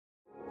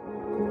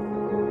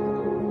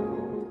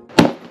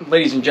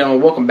Ladies and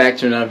gentlemen, welcome back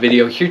to another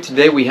video. Here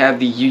today we have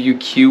the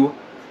UUQ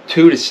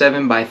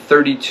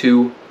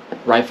 2-7x32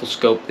 rifle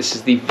scope. This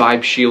is the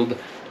VibeShield.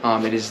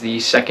 It is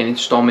the second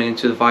installment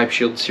into the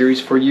VibeShield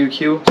series for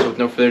UUQ. So with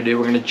no further ado,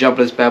 we're going to jump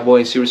into this bad boy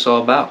and see what it's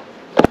all about.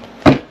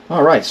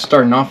 Alright,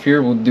 starting off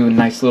here, we'll do a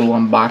nice little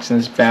unboxing of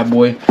this bad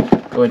boy.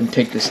 Go ahead and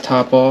take this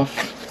top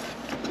off.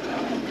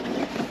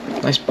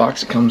 Nice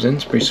box it comes in,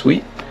 it's pretty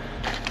sweet.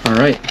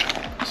 Alright,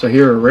 so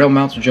here are rail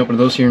mounts. We'll jump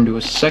into those here in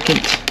a second.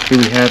 Here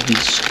we have the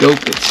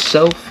scope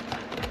itself,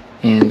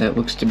 and that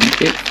looks to be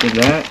it for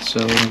that. So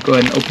I'll go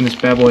ahead and open this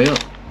bad boy up.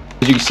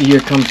 As you can see here,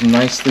 it comes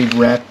nicely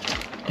wrapped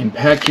and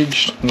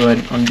packaged. Go ahead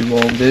and undo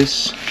all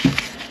this.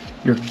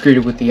 You're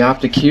greeted with the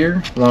optic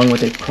here, along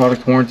with a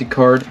product warranty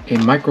card, a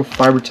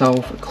microfiber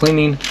towel for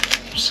cleaning,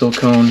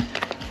 silicone,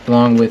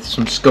 along with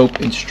some scope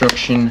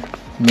instruction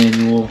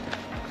manual.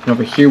 And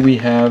over here we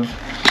have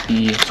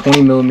the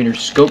 20mm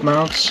scope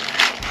mounts.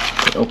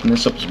 Open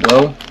this up as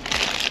well.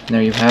 And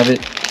there you have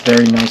it.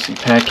 Very nicely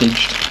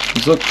packaged.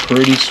 These look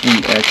pretty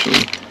sweet,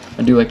 actually.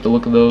 I do like the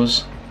look of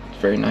those.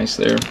 It's very nice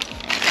there.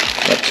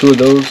 Got two of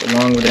those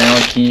along with an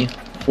Allen key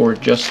for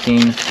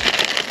adjusting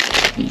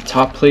the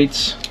top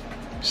plates.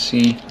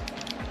 See,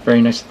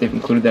 very nice that they've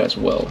included that as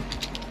well.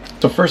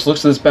 So first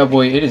looks of this bad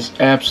boy, it is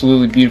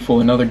absolutely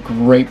beautiful. Another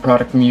great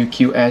product from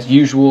UUQ as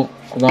usual,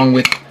 along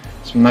with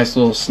some nice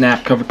little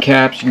snap cover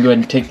caps. You can go ahead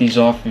and take these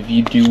off if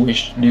you do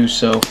wish to do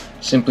so,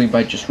 simply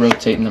by just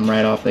rotating them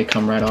right off. They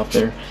come right off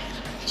there.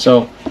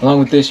 So along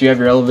with this, you have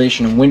your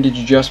elevation and windage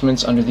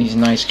adjustments under these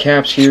nice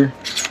caps here.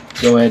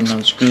 Go ahead and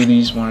unscrew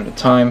these one at a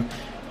time.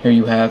 Here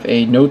you have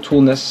a no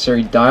tool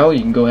necessary dial you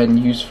can go ahead and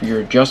use for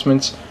your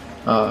adjustments.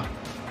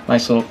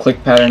 Nice little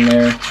click pattern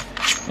there,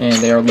 and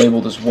they are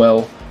labeled as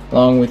well.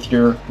 Along with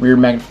your rear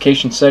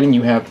magnification setting,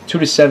 you have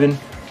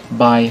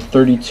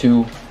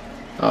 2-7x32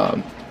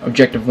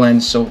 objective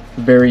lens, so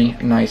very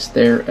nice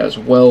there as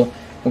well.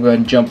 We'll go ahead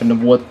and jump into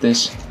what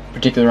this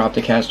particular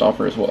optic has to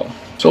offer as well.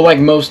 So like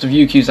most of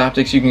UUQ's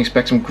optics, you can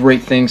expect some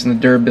great things in the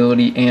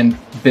durability and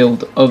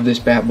build of this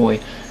bad boy.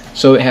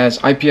 So it has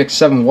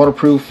IPX7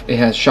 waterproof, it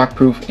has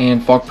shockproof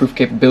and fogproof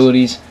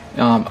capabilities.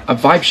 A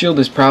VibeShield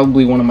is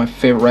probably one of my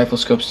favorite rifle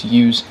scopes to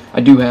use.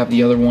 I do have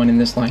the other one in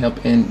this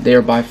lineup, and they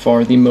are by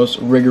far the most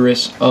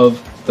rigorous of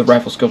the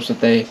rifle scopes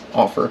that they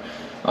offer.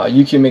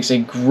 UUQ makes a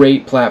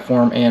great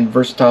platform and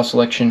versatile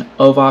selection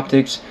of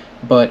optics,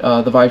 but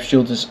the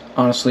VibeShield is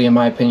honestly, in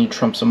my opinion,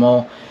 trumps them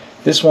all.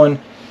 This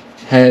one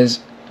has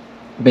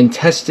been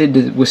tested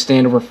to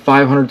withstand over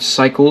 500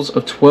 cycles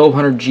of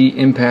 1200 G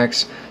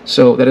impacts,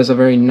 so that is a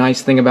very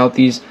nice thing about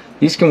these.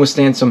 These can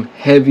withstand some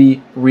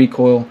heavy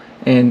recoil,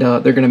 and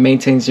they're going to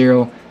maintain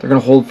zero, they're going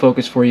to hold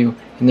focus for you,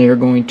 and they are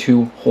going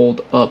to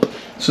hold up.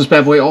 So this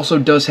bad boy also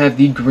does have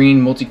the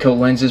green multi-coat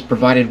lenses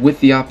provided with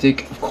the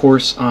optic. Of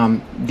course,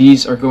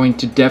 these are going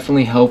to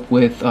definitely help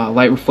with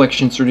light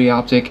reflections through the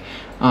optic,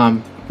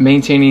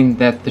 maintaining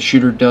that the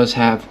shooter does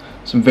have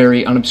some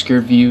very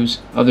unobscured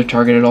views of their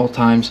target at all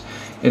times.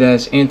 It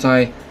has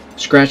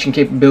anti-scratching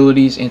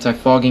capabilities,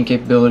 anti-fogging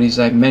capabilities,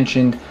 as I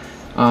mentioned.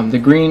 The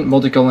green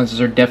multi-coat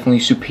lenses are definitely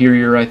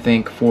superior, I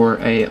think, for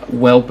a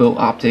well-built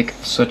optic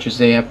such as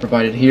they have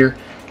provided here.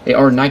 They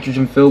are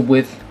nitrogen filled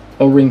with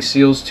O-ring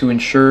seals to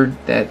ensure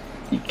that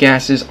the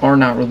gases are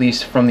not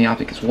released from the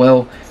optic as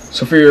well.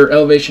 So for your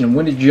elevation and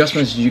windage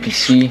adjustments, as you can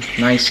see,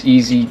 nice,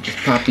 easy, just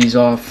pop these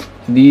off.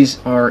 These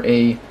are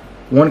a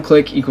 1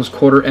 click equals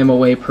quarter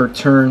MOA per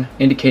turn,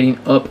 indicating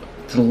up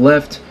to the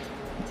left.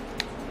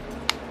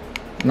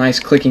 Nice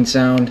clicking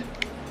sound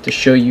to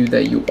show you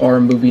that you are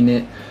moving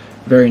it.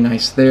 Very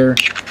nice there.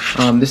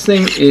 This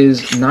thing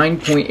is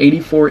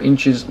 9.84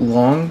 inches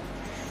long,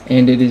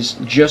 and it is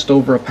just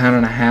over 1.5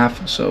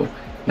 pounds, so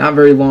not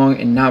very long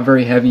and not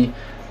very heavy.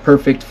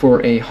 Perfect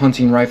for a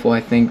hunting rifle,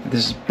 I think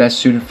this is best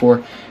suited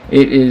for.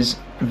 It is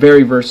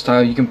very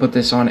versatile. You can put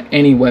this on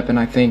any weapon,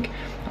 I think.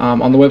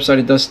 On the website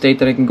it does state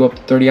that it can go up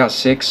to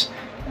 30-06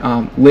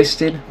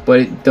 listed, but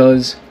it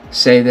does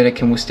say that it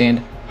can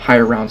withstand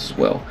higher rounds as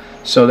well.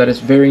 So that is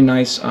very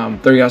nice.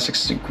 30-06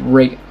 is a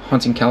great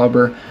hunting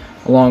caliber,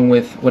 along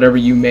with whatever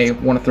you may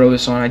want to throw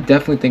this on. I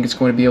definitely think it's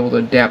going to be able to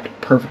adapt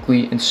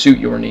perfectly and suit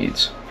your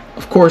needs.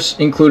 Of course,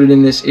 included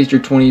in this is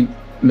your 20mm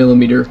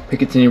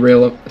Picatinny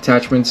rail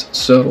attachments.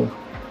 So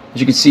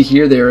as you can see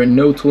here, they are a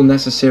no tool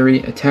necessary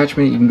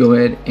attachment. You can go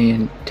ahead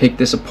and take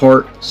this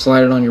apart,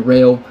 slide it on your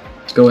rail,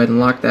 go ahead and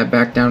lock that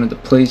back down into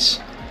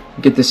place.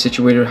 Get this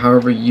situated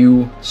however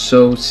you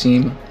so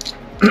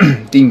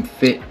deem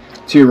fit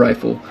to your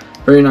rifle.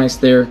 Very nice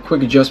there.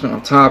 Quick adjustment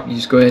on top. You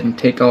just go ahead and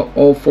take out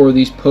all 4 of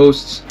these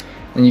posts,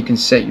 and you can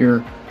set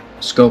your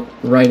scope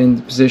right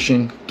into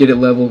position, get it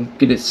level,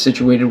 get it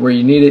situated where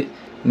you need it,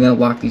 and then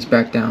lock these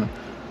back down.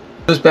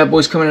 This bad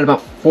boy's coming at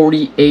about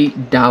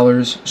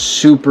 $48,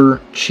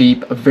 super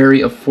cheap, a very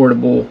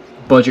affordable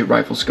budget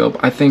rifle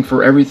scope. I think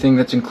for everything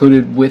that's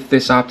included with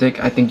this optic,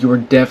 I think you are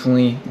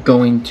definitely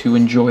going to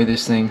enjoy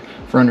this thing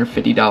for under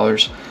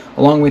 $50.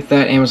 Along with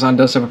that, Amazon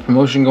does have a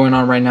promotion going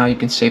on right now. You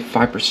can save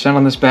 5%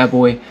 on this bad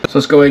boy. So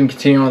let's go ahead and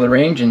continue on the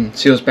range and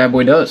see what this bad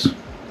boy does.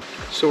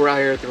 So we're out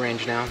here at the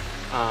range now.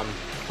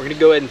 we're gonna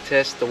go ahead and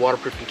test the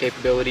waterproofing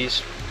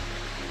capabilities.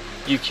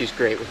 UUQ is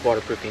great with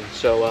waterproofing,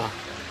 so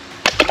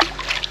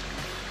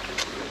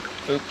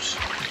oops.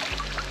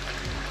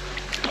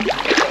 Put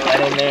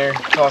that in there,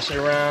 toss it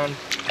around,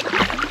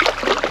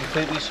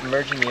 completely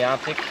submerging the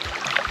optic.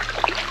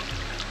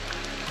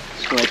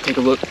 Let's go ahead and take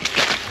a look.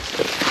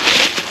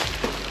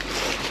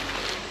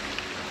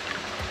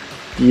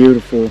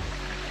 Beautiful,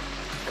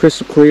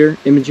 crystal clear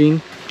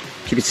imaging.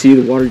 As you can see,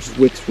 the water just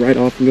wicks right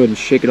off. And go ahead and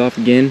shake it off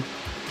again,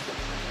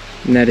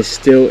 and that is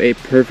still a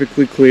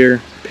perfectly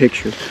clear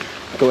picture.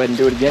 Go ahead and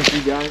do it again for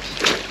you guys.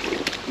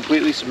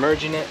 Completely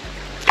submerging it.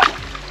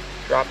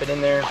 Drop it in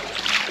there.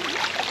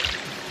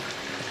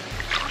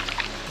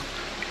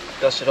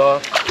 Dust it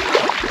off.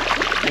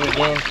 Do it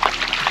again.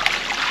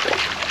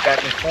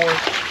 Back and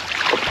forth.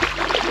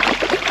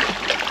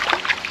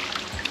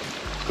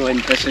 Go ahead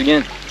and test it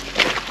again.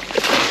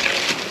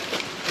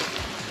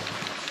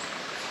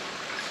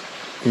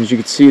 And as you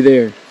can see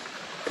there,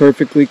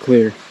 perfectly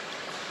clear.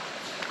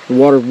 The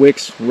water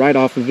wicks right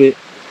off of it,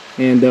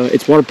 and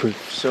it's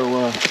waterproof.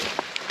 So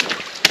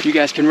you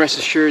guys can rest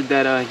assured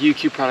that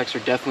UUQ products are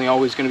definitely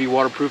always going to be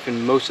waterproof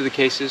in most of the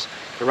cases.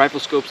 The rifle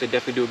scopes, they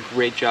definitely do a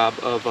great job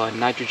of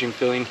nitrogen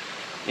filling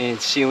and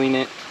sealing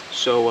it.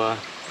 So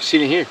you've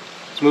seen it here.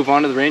 Let's move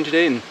on to the range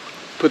today and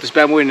put this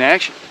bad boy into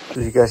action. As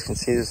you guys can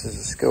see, this is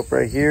a scope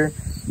right here.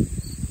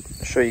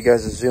 I'll show you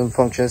guys the zoom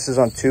function. This is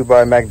on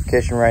 2x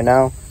magnification right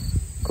now.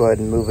 Go ahead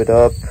and move it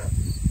up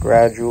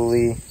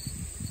gradually.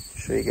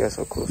 Show you guys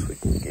how close we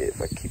can get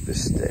if I keep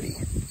this steady.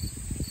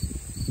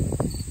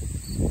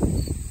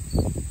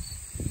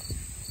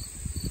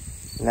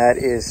 And that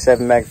is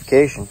 7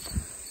 magnification.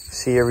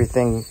 See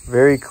everything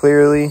very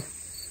clearly.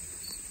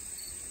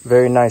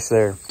 Very nice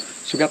there.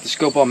 So we got the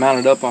scope all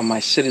mounted up on my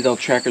Citadel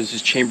tracker. This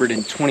is chambered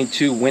in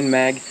 22 Win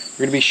Mag.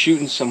 We're gonna be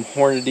shooting some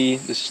Hornady.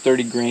 This is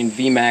 30 grain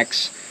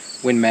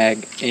VMAX Win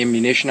Mag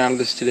ammunition out of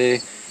this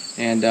today.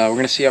 And we're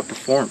going to see how it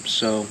performs,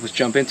 so let's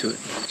jump into it.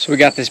 So we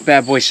got this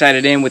bad boy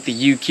sighted in with the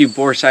UUQ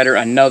bore sighter,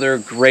 another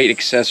great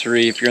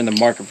accessory if you're in the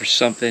market for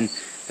something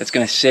that's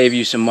going to save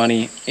you some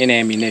money in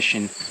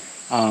ammunition.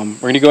 We're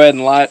going to go ahead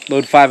and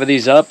load 5 of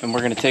these up, and we're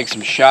going to take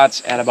some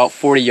shots at about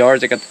 40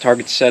 yards. I got the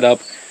target set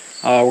up.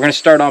 We're going to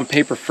start on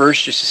paper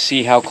first just to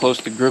see how close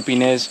the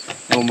grouping is,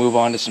 and we'll move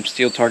on to some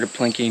steel target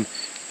plinking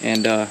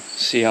and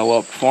see how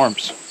well it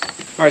performs.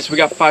 Alright, so we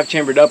got 5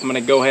 chambered up. I'm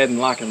going to go ahead and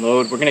lock and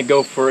load. We're going to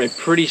go for a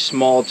pretty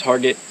small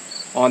target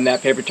on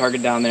that paper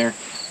target down there.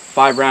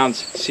 5 rounds,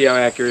 see how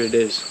accurate it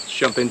is. Let's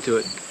jump into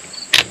it.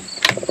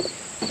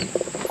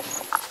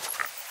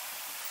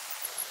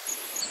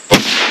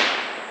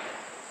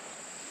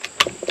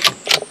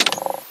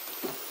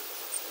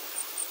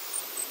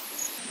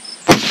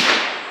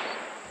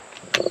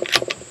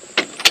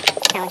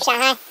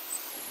 Shanghai.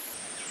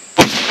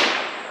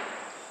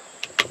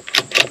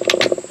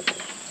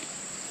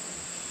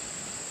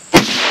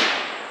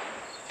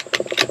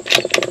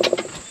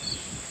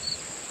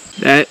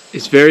 That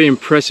is very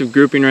impressive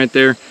grouping right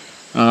there.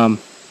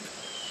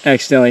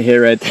 Accidentally hit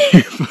right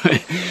there,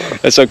 but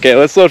that's okay.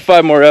 Let's load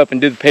 5 more up and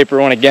do the paper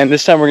one again.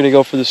 This time we're going to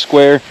go for the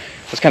square.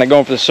 I was kind of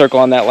going for the circle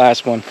on that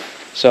last one.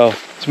 So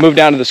let's move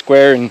down to the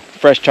square and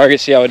fresh target,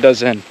 see how it does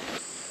then.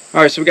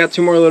 Alright, so we got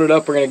 2 more loaded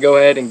up. We're going to go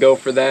ahead and go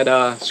for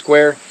that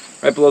square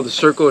right below the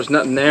circle. There's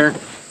nothing there.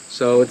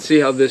 So let's see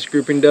how this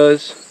grouping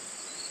does.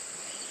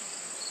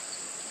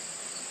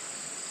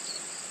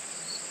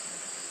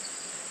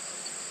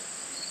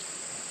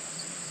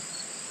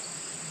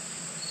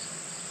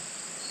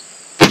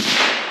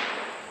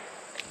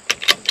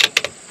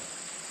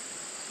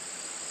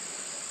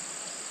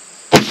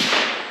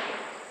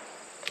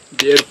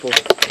 Beautiful.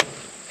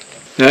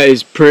 That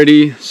is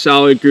pretty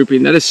solid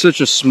grouping. That is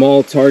such a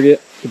small target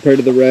compared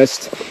to the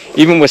rest.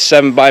 Even with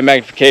 7 by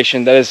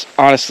magnification, that is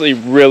honestly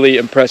really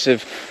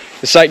impressive.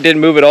 The sight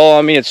didn't move at all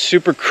on me. It's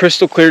super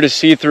crystal clear to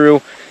see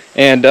through.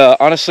 And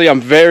honestly,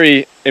 I'm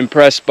very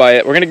impressed by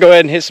it. We're going to go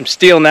ahead and hit some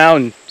steel now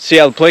and see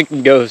how the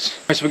plinking goes.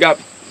 All right, so we got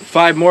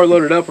 5 more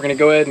loaded up. We're going to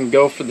go ahead and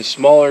go for the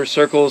smaller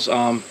circles.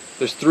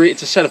 There's 3.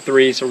 It's a set of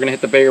 3, so we're going to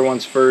hit the bigger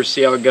ones first,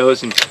 see how it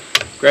goes, and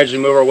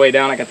gradually move our way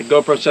down. I got the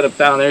GoPro set up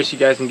down there so you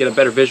guys can get a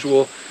better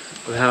visual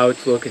of how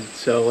it's looking.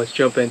 So let's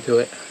jump into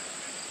it.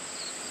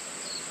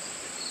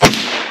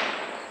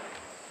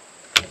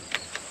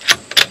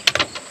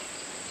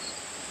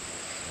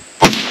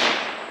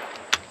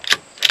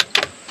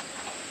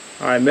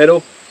 Alright,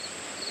 middle.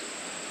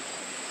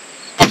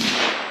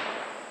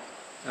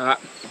 Ah,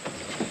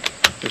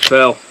 it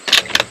fell.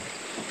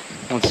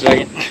 1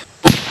 second.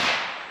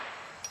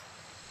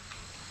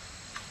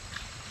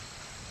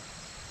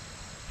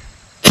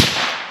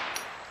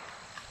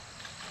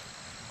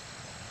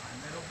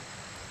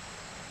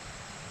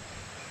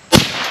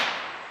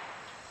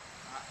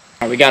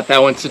 Alright, we got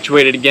that one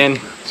situated again.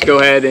 Let's go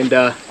ahead and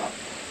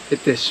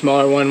hit this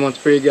smaller one once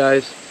for you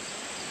guys.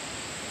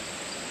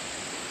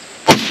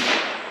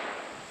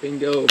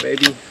 Bingo,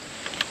 baby.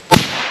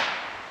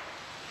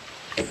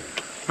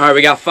 Alright,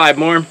 we got 5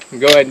 more.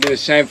 We'll go ahead and do the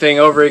same thing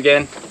over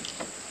again.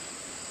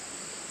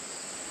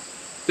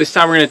 This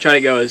time we're going to try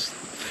to go as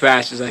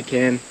fast as I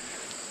can.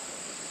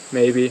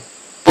 Maybe.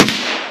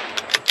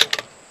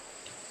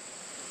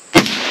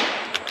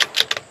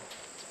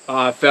 Oh,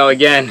 I fell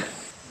again.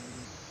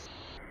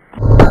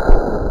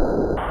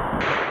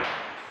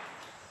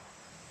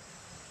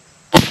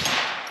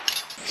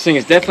 This thing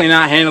is definitely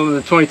not handling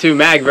the 22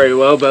 mag very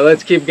well, but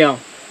let's keep going.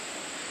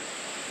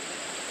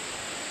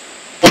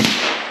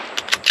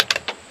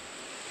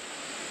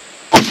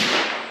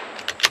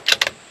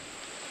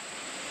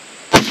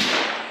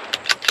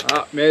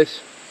 Oh,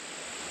 miss.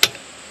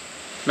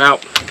 I'm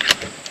out.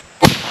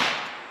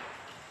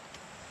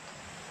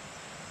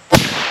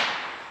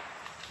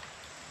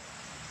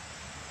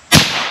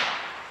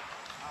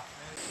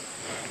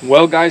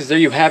 Well guys, there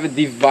you have it,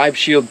 the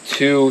VibeShield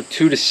 2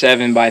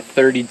 2-7 by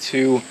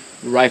 32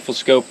 rifle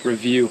scope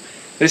review.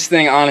 This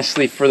thing,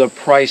 honestly, for the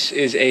price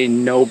is a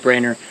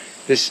no-brainer.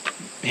 This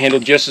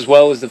handled just as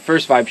well as the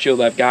first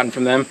VibeShield I've gotten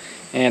from them,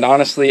 and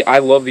honestly, I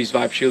love these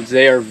VibeShields.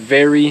 They are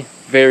very,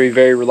 very,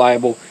 very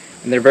reliable,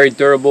 and they're very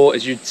durable,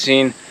 as you've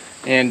seen.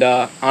 And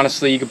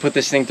honestly, you can put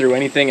this thing through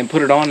anything and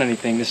put it on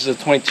anything. This is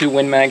a 22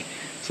 Win Mag.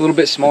 It's a little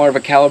bit smaller of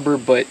a caliber,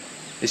 but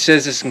it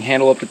says this can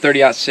handle up to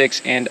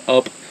 30-06 and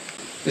up.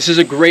 This is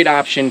a great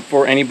option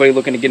for anybody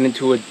looking to get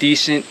into a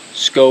decent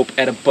scope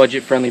at a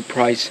budget-friendly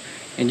price.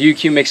 And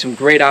UUQ makes some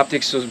great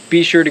optics, so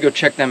be sure to go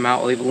check them out.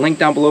 I'll leave a link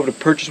down below to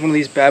purchase one of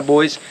these bad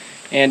boys.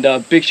 And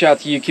big shout out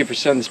to UUQ for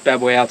sending this bad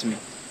boy out to me.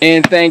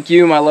 And thank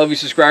you, my lovely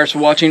subscribers, for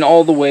watching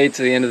all the way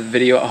to the end of the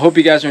video. I hope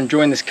you guys are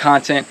enjoying this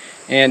content,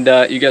 and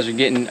you guys are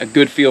getting a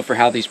good feel for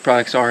how these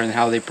products are and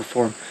how they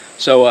perform.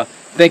 So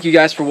thank you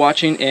guys for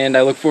watching, and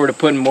I look forward to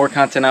putting more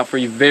content out for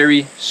you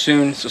very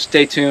soon, so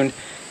stay tuned.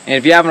 And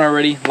if you haven't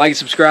already, like and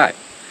subscribe.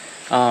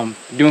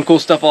 Doing cool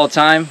stuff all the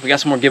time. We got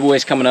some more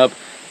giveaways coming up.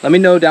 Let me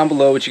know down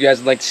below what you guys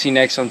would like to see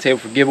next on the table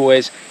for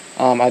giveaways.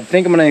 I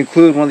think I'm going to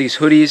include one of these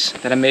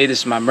hoodies that I made. This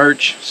is my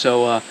merch,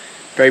 so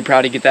very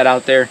proud to get that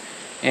out there.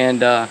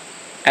 And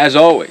as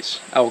always,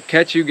 I will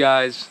catch you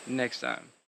guys next time.